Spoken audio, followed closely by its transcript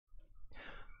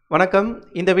வணக்கம்.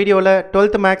 இந்த வீடியோவில்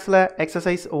 12th மேக்ஸில்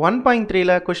எக்ஸசைஸ்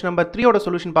 1.3ல கொஷின் நம்பர் 3ஓட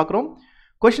சொல்யூஷன் பார்க்குறோம்.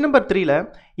 Question number 3ல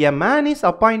a man is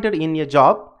appointed in a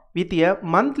job with a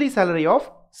monthly salary of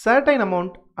certain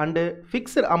amount and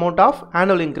fixed amount of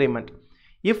annual increment.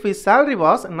 If his salary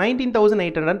was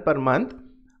 19,800 per month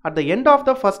at the end of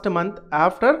the first month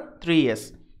after 3 years,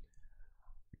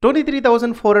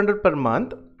 23,400 per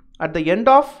month at the end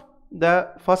of the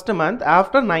first month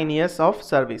after 9 years of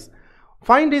service.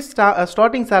 Find his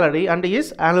starting salary and his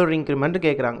annual increment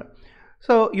கேட்குறாங்க.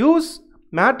 So use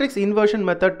matrix inversion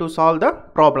method to solve the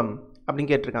problem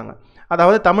அப்படின்னு கேட்டிருக்காங்க.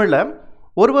 அதாவது தமிழில்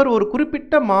ஒருவர் ஒரு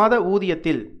குறிப்பிட்ட மாத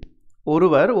ஊதியத்தில்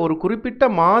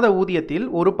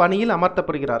ஒரு பணியில்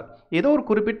அமர்த்தப்படுகிறார். ஏதோ ஒரு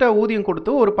குறிப்பிட்ட ஊதியம்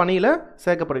கொடுத்து ஒரு பணியில்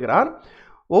சேர்க்கப்படுகிறார்.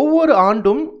 ஒவ்வொரு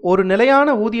ஆண்டும் ஒரு நிலையான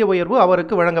ஊதிய உயர்வு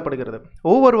அவருக்கு வழங்கப்படுகிறது.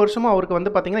 ஒவ்வொரு வருஷமும் அவருக்கு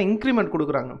பார்த்திங்கன்னா இன்க்ரிமெண்ட்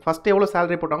கொடுக்குறாங்க. ஃபஸ்ட்டு எவ்வளோ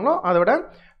சேலரி போட்டாங்களோ அதை விட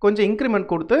கொஞ்சம் இன்க்ரிமெண்ட்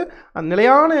கொடுத்து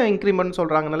நிலையான இன்க்ரிமெண்ட்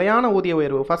சொல்கிறாங்க. நிலையான ஊதிய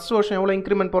உயர்வு ஃபஸ்ட் வருஷம் எவ்வளோ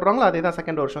இன்க்ரிமெண்ட் போடுறாங்களோ அதே தான்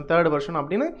செகண்ட் வருஷம், தேர்ட் வருஷம்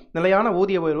அப்படின்னு நிலையான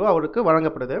ஊதிய உயர்வு அவருக்கு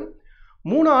வழங்கப்படுது.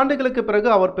 3 ஆண்டுகளுக்கு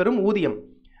பிறகு அவர் பெறும் ஊதியம்,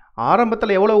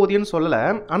 ஆரம்பத்தில் எவ்வளோ ஊதியம்னு சொல்லலை,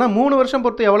 ஆனால் 3 வருஷம்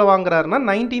பொறுத்து எவ்வளோ வாங்குறாருன்னா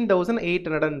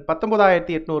 19,800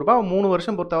 19,800 ரூபாய் 3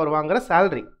 வருஷம் பொறுத்து அவர் வாங்குகிற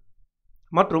சேலரி.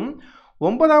 மற்றும்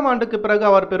 9ஆம் ஆண்டுக்கு பிறகு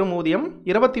அவர் பெறும் ஊதியம்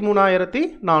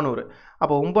 23,400.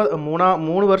 அப்போ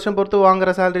 3 வருஷம் பொறுத்து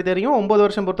வாங்குகிற சேலரி தெரியும், 9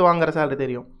 வருஷம் பொறுத்து வாங்குகிற சேலரி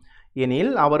தெரியும்.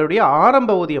 எனில் அவருடைய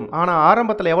ஆரம்ப ஊதியம், ஆனால்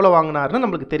ஆரம்பத்தில் எவ்வளோ வாங்கினார்னு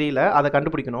நம்மளுக்கு தெரியல, அதை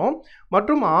கண்டுபிடிக்கணும்.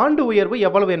 மற்றும் ஆண்டு உயர்வு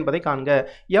எவ்வளவு என்பதை காண்க.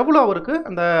 எவ்வளோ அவருக்கு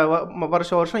அந்த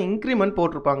வருஷம் இன்க்ரிமெண்ட்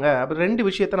போட்டிருப்பாங்க. அப்போ 2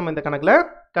 விஷயத்தை நம்ம இந்த கணக்கில்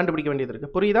கண்டுபிடிக்க வேண்டியது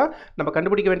இருக்குது. புரியுதா? நம்ம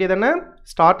கண்டுபிடிக்க வேண்டியது என்ன?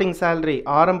 ஸ்டார்டிங் சேலரி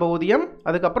ஆரம்ப ஊதியம்,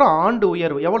 அதுக்கப்புறம் ஆண்டு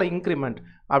உயர்வு எவ்வளோ இன்க்ரிமெண்ட்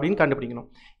அப்படின்னு கண்டுபிடிக்கணும்.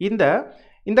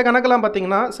 இந்த கணக்கெல்லாம்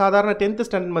பார்த்திங்கன்னா சாதாரண 10th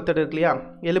ஸ்டாண்டர்ட் மெத்தட் இருக்கு இல்லையா,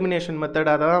 எலிமினேஷன் மெத்தட்,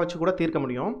 அதெல்லாம் வச்சு கூட தீர்க்க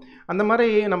முடியும். அந்த மாதிரி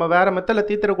நம்ம வேறு மெத்தடில்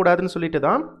தீர்த்திடக்கூடாதுன்னு சொல்லிட்டு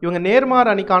தான் இவங்க நேர்மாறு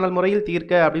அணி காணல் முறையில்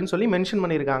தீர்க்க அப்படின்னு சொல்லி மென்ஷன்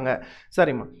பண்ணியிருக்காங்க.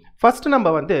 சரிம்மா, ஃபஸ்ட்டு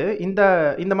நம்ம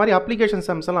இந்த மாதிரி அப்ளிகேஷன்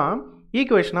சம்ஸ் எல்லாம்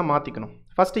ஈக்குவேஷனாக மாற்றிக்கணும்.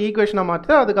 ஃபஸ்ட்டு ஈக்குவேஷனாக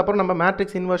மாற்றி அதுக்கப்புறம் நம்ம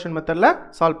மேட்ரிக்ஸ் இன்வர்ஷன் மெத்தடில்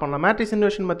சால்வ் பண்ணலாம். மேட்ரிக்ஸ்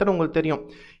இன்வர்ஷன் மெத்தட் உங்களுக்கு தெரியும்.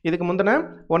 இதுக்கு முந்தின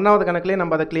 1வது கணக்கிலே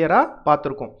நம்ம அதை கிளியராக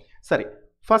பார்த்துருக்கோம். சரி,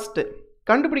 ஃபஸ்ட்டு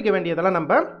கண்டுபிடிக்க வேண்டியதெல்லாம்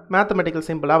நம்ம மேத்தமெட்டிக்கல்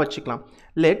சிம்பிளாக வச்சுக்கலாம்.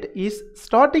 Let is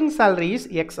starting salary is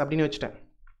X அப்படின்னு வச்சுட்டேன்.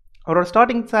 அவரோட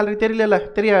ஸ்டார்டிங் சேலரி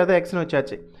தெரியாது, எக்ஸ்னு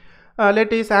வச்சாச்சு.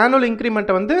 லெட் இஸ் ஆனுவல்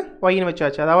இன்க்ரிமெண்ட்டை ஒய்னு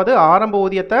வச்சாச்சு. அதாவது ஆரம்ப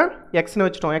ஊதியத்தை எக்ஸ்னு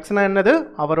வச்சுட்டோம். எக்ஸ்னா என்னது?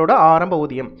 அவரோட ஆரம்ப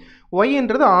ஊதியம்.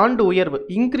 ஒய்ன்றது ஆண்டு உயர்வு,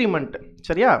 இன்க்ரிமெண்ட்.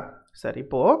 சரியா? சரி,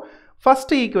 இப்போது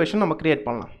ஃபஸ்ட்டு ஈக்குவேஷன் நம்ம கிரியேட்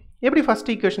பண்ணலாம். எப்படி ஃபஸ்ட்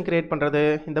ஈக்குவேஷன் கிரியேட் பண்ணுறது?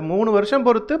 இந்த 3 வருஷம்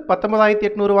பொறுத்து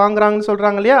 19,800 வாங்குறாங்கன்னு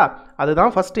சொல்கிறாங்க இல்லையா,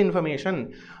 அதுதான் ஃபஸ்ட் இன்ஃபர்மேஷன்.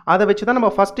 அதை வச்சு தான்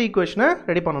நம்ம ஃபஸ்ட் ஈக்குவேஷனை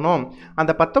ரெடி பண்ணணும்.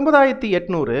 அந்த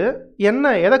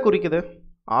 19,800 எதை குறிக்குது?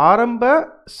 ஆரம்ப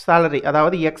சேலரி,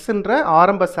 அதாவது எக்ஸ்ன்ற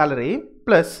ஆரம்ப சேலரி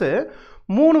ப்ளஸ்ஸு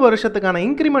 3 வருஷத்துக்கான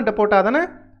இன்க்ரிமெண்ட்டை போட்டால் தானே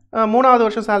 3வது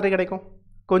வருஷம் சேலரி கிடைக்கும்.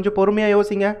 கொஞ்சம் பொறுமையாக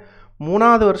யோசிங்க.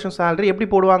 3வது வருஷம் சேலரி எப்படி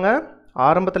போடுவாங்க?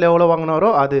 ஆரம்பத்தில் எவ்வளோ வாங்கினாரோ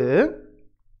அது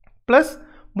ப்ளஸ்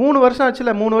 3 வருஷம்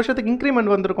ஆச்சுல, 3 வருஷத்துக்கு இன்க்ரிமெண்ட்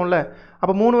வந்திருக்கும்ல.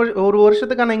 அப்போ ஒரு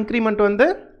வருஷத்துக்கான இன்க்ரிமெண்ட்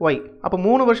ஒய். அப்போ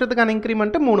 3 வருஷத்துக்கான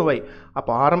இன்க்ரிமெண்ட்டு 3y.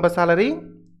 அப்போ ஆரம்ப சேலரி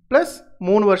ப்ளஸ்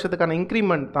 3 வருஷத்துக்கான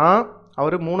இன்க்ரிமெண்ட் தான்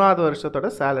அவர் 3வது வருஷத்தோட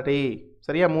சேலரி.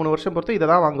 சரியா? 3 வருஷம் பொறுத்து இதை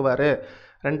தான் வாங்குவார்.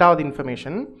 2வது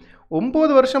இன்ஃபர்மேஷன்,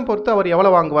 9 வருஷம் பொறுத்து அவர்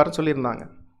எவ்வளோ வாங்குவார்னு சொல்லியிருந்தாங்க.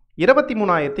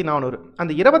 23,400.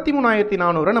 அந்த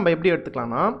 23,400 நம்ம எப்படி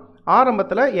எடுத்துக்கலாம்னா,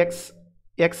 ஆரம்பத்தில்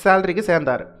எக்ஸ் சேலரிக்கு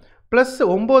சேர்ந்தார் ப்ளஸ்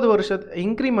 9 வருஷத்து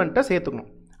இன்க்ரிமெண்ட்டை சேர்த்துக்கணும்.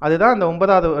 அதுதான் அந்த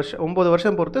 9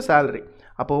 வருஷம் பொறுத்து சேலரி.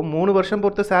 அப்போது 3 வருஷம்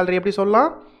பொறுத்து சேலரி எப்படி சொல்லலாம்?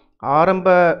 ஆரம்ப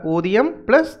ஊதியம்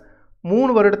ப்ளஸ்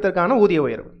 3 வருடத்திற்கான ஊதிய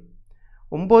உயர்வு.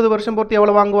 9 வருஷம் பொறுத்து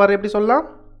எவ்வளோ வாங்குவார் எப்படி சொல்லலாம்?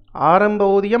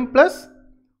 ஆரம்ப ஊதியம் ப்ளஸ்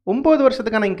 9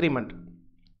 வருஷத்துக்கான இன்க்ரிமெண்ட்.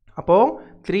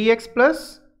 அப்போது X plus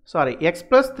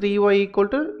 3y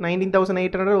equal to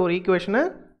 19,800 ஒரு ஈக்குவேஷனு.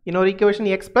 இன்னொரு equation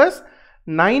X plus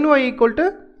 9y equal to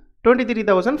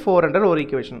 23,400 ஒரு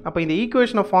ஈக்குவேஷன். அப்போ இந்த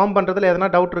ஈக்குவேஷனை ஃபார்ம் பண்ணுறதுல எதனா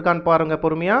டவுட் இருக்கான்னு பாருங்கள்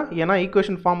பொறுமையாக. ஏன்னா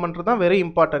ஈக்குவேஷன் ஃபார்ம் பண்ணுறது தான் வெரி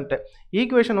இம்பார்ட்டன்ட்டு.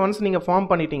 ஈக்குவேஷன் ஒன்ஸ் நீங்கள் ஃபார்ம்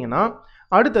பண்ணிட்டீங்கன்னா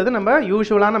அடுத்தது நம்ம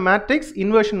யூஷுவலான மேட்ரிக்ஸ்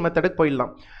இன்வர்ஷன் மெத்தடுக்கு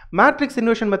போயிடலாம். மேட்ரிக்ஸ்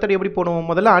இன்வர்ஷன் மெத்தட் எப்படி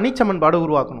போடுவோம்? முதல்ல அணிச்சமன்பாடு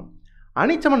உருவாக்கணும்.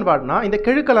 அணிச்சமன்பாடுனா இந்த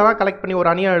கெழுக்களெல்லாம் கலெக்ட் பண்ணி ஒரு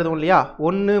அணியாக எழுதுவோம் இல்லையா,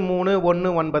 1 3 1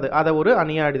 9, அதை ஒரு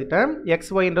அணியாக எழுதிட்டேன்.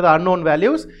 X ஒய்ன்றது unknown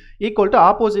values equal to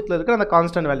ஆப்போசிட்டில் இருக்கிற அந்த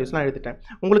கான்ஸ்டன்ட் வேல்யூஸ்லாம் எழுதிட்டேன்.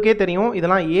 உங்களுக்கே தெரியும்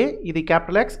இதெல்லாம் ஏ, இது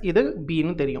கேபிட்டல் எக்ஸ், இது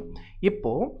பின்னு தெரியும்.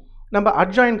 இப்போது நம்ம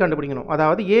அட்ஜாயின் கண்டுபிடிக்கணும்.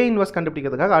 அதாவது ஏ இன்வர்ஸ்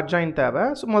கண்டுபிடிக்கிறதுக்காக அட்ஜாயின் தேவை.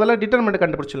 ஸோ முதல்ல டிட்டர்மெண்ட்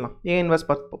கண்டுபிடிச்சிடலாம் ஏ இன்வர்ஸ்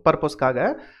பர்பஸ்க்காக.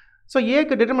 ஸோ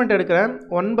ஏக்கு டிட்டர்மெண்ட் எடுக்கிறேன்.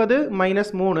 9 -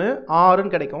 3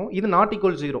 6ன்னு கிடைக்கும். இது நாட்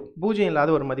ஈக்குவல் 0, பூஜ்ஜியம்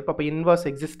இல்லாத ஒரு மதிப்பு. அப்போ இன்வர்ஸ்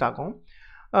எக்ஸிஸ்ட் ஆகும்.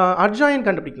 அட்ஜாயின்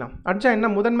கண்டுபிடிக்கலாம். அட்ஜாயின்னா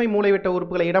முதன்மை மூலைவிட்ட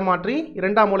உறுப்புகளை இடமாற்றி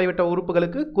 2ஆம் மூலைவிட்ட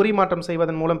உறுப்புகளுக்கு குறிமாற்றம்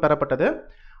செய்வதன் மூலம் பெறப்பட்டது.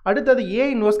 அடுத்தது ஏ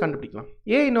இன்வர்ஸ் கண்டுபிடிக்கலாம்.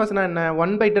 ஏ இன்வர்ஸ்னா என்ன?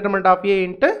 1 by determinant of A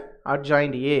into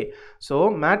adjoint A. So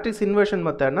matrix inversion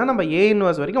மெத்தட்னா நம்ம A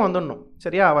இன்வர்ஸ் வரைக்கும் வந்துடணும்.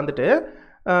 சரியா? வந்துட்டு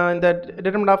இந்த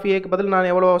டிட்டர்மினன்ட் ஆஃப் ஏக்கு பதில் நான்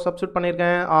எவ்வளோ சப்ஸ்டியூட்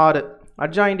பண்ணியிருக்கேன்? 6.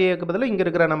 adjoint Aக்கு பதில் இங்கே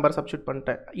இருக்கிற நம்பர் சப்ஸ்டியூட்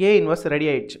பண்ணிட்டேன். A இன்வர்ஸ் ரெடி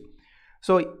ஆயிடுச்சு.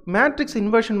 ஸோ மேட்ரிக்ஸ்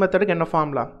இன்வர்ஷன் மெத்தடுக்கு என்ன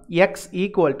formula? X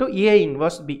equal to A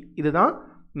inverse B. இதுதான்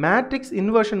மேட்ரிக்ஸ்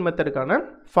இன்வர்ஷன் மெத்தடுக்கான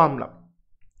ஃபார்முலா.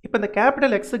 இப்போ இந்த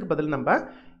கேபிட்டல் எக்ஸுக்கு பதில் நம்ம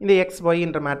இந்த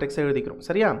XYன்ற மேட்ரிக்ஸ் எழுதிக்கிறோம்.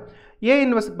 சரியா? A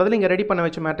இன்வர்ஸுக்கு பதில் இங்கே ரெடி பண்ண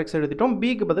வச்ச மேட்ரிக்ஸ் எழுதிட்டோம்.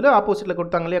 Bக்கு பதில் ஆப்போசிட்டில்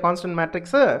கொடுத்தாங்க இல்லையா கான்ஸ்டன்ட்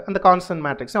மேட்ரிக்ஸு, அந்த கான்ஸ்டன்ட்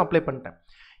மேட்ரிக்ஸும் அப்ளை பண்ணிட்டேன்.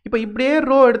 இப்போ இப்படியே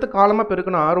ரோ எடுத்து காலமாக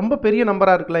பெருக்குனா ரொம்ப பெரிய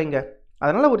நம்பராக இருக்குல்ல இங்கே.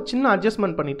 அதனால் ஒரு சின்ன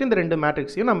அட்ஜஸ்ட்மெண்ட் பண்ணிவிட்டு இந்த ரெண்டு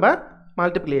மேட்ரிக்ஸையும் நம்ம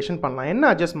மல்டிப்ளிகேஷன் பண்ணலாம். என்ன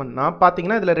அட்ஜஸ்ட்மெண்ட்னா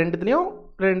பார்த்தீங்கன்னா இதில் ரெண்டுத்துலேயும்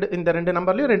இந்த ரெண்டு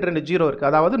நம்பர்லேயும் ரெண்டு 0 இருக்குது.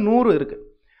 அதாவது 100 இருக்குது.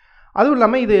 அதுவும்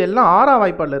இல்லாமல் இது எல்லாம் 6ஆம்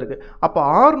வாய்ப்பாடில் இருக்குது. அப்போ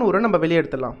 600 நம்ம வெளியே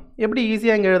எடுத்துடலாம். எப்படி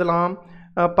ஈஸியாக இங்கே எழுதலாம்?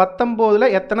 19ல்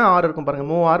எத்தனை 6 இருக்கும் பாருங்கள்?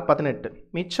 3 6 18,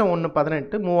 மிச்சம் 1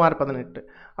 18, 3 6 18.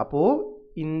 அப்போது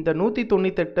இந்த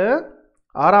 198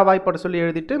 6ஆம் வாய்ப்பாடு சொல்லி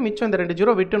எழுதிட்டு மிச்சம் இந்த 2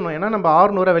 0 விட்டுணும். ஏன்னா நம்ம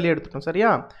 600 வெளியே எடுத்துட்டோம். சரியா?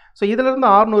 ஸோ இதிலிருந்து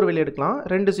 600 வெளியே எடுக்கலாம்.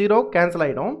 2 0 கேன்சல்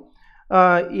ஆகிடும்.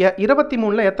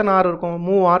 23ல் எத்தனை 6 இருக்கும்?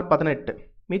 3 6 18,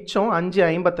 மிச்சம் 5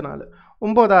 54,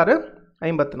 9 6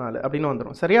 54 அப்படின்னு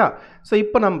வந்துடும். சரியா? ஸோ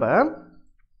இப்போ நம்ம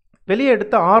வெளியே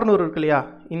எடுத்த 600 இருக்கு இல்லையா,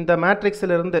 இந்த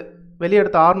மேட்ரிக்ஸிலிருந்து வெளியே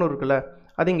எடுத்த 600 இருக்குல்ல,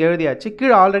 அது இங்கே எழுதியாச்சு.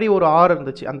 கீழே ஆல்ரெடி ஒரு 6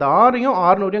 இருந்துச்சு. அந்த 6ஐயும்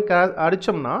 600ஐயும்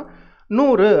அடித்தோம்னா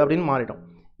 100 அப்படின்னு மாறிடும்.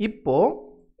 இப்போது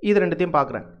இது ரெண்டுத்தையும்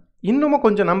பார்க்குறேன். இன்னமும்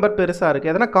கொஞ்சம் நம்பர் பெருசாக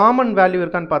இருக்குது. எதனா காமன் வேல்யூ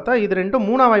இருக்கான்னு பார்த்தா இது ரெண்டும்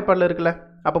 3ஆம் வாய்ப்பாடில் இருக்குல்ல.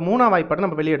 அப்போ 3ஆம் வாய்ப்பாடு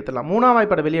நம்ம வெளியே எடுத்துடலாம். 3ஆம்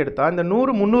வாய்ப்பாடு வெளியே எடுத்தால் இந்த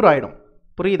 100 300 ஆகிடும்.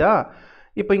 புரியுதா?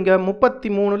 இப்போ இங்கே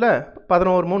 33ல்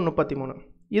 11 3 33.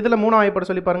 இதில் 3ஆம் வாய்ப்பாடு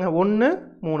சொல்லி பாருங்கள். 1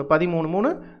 3 13 3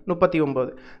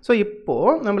 39. ஸோ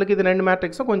இப்போது நம்மளுக்கு இது ரெண்டு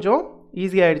மேட்ரிக்ஸும் கொஞ்சம்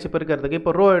ஈஸியாகிடுச்சு பெருக்கிறதுக்கு.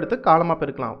 இப்போ ரோ எடுத்து காலமாக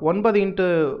பெருக்கலாம். 9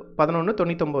 × 11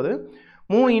 99,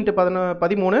 3 ×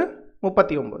 13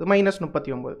 39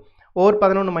 -39, ஓர்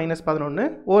 11 -11,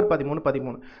 ஓர் 13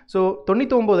 13. ஸோ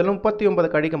 99ல் 39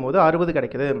 கழிக்கும் போது 60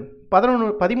 கிடைக்குது.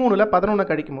 13ல் 11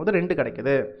 கழிக்கும் போது 2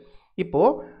 கிடைக்குது.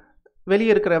 இப்போது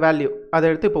வெளியே இருக்கிற வேல்யூ அதை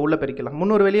எடுத்து இப்போ உள்ளே பெருக்கலாம்.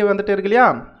 300 வெளியே வந்துட்டு இருக்கு இல்லையா,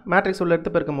 மேட்ரிக்ஸ் உள்ளே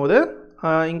எடுத்து பெருக்கும் போது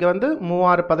இங்கே வந்து 3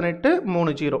 6 18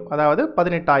 3 0, அதாவது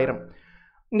 18000.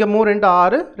 இங்கே 3 2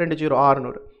 6 2 0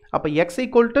 600. அப்போ X =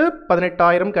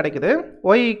 18000 கிடைக்குது,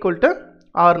 Y =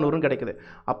 600 கிடைக்குது.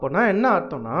 அப்போனா என்ன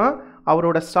அர்த்தம்னா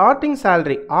அவரோட ஸ்டார்டிங்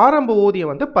சேலரி ஆரம்ப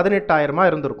ஊதியம் வந்து 18000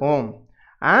 இருந்திருக்கும்.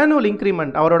 ஆனுவல்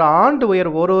இன்க்ரிமெண்ட் அவரோட ஆண்டு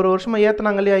உயர்வு ஒரு வருஷமாக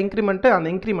ஏற்றினாங்க இல்லையா இன்க்ரிமெண்ட்டு, அந்த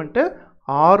இன்க்ரிமெண்ட்டு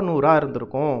 600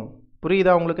 இருந்திருக்கும்.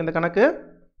 புரியுதா உங்களுக்கு இந்த கணக்கு?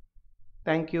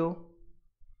 தேங்க்யூ.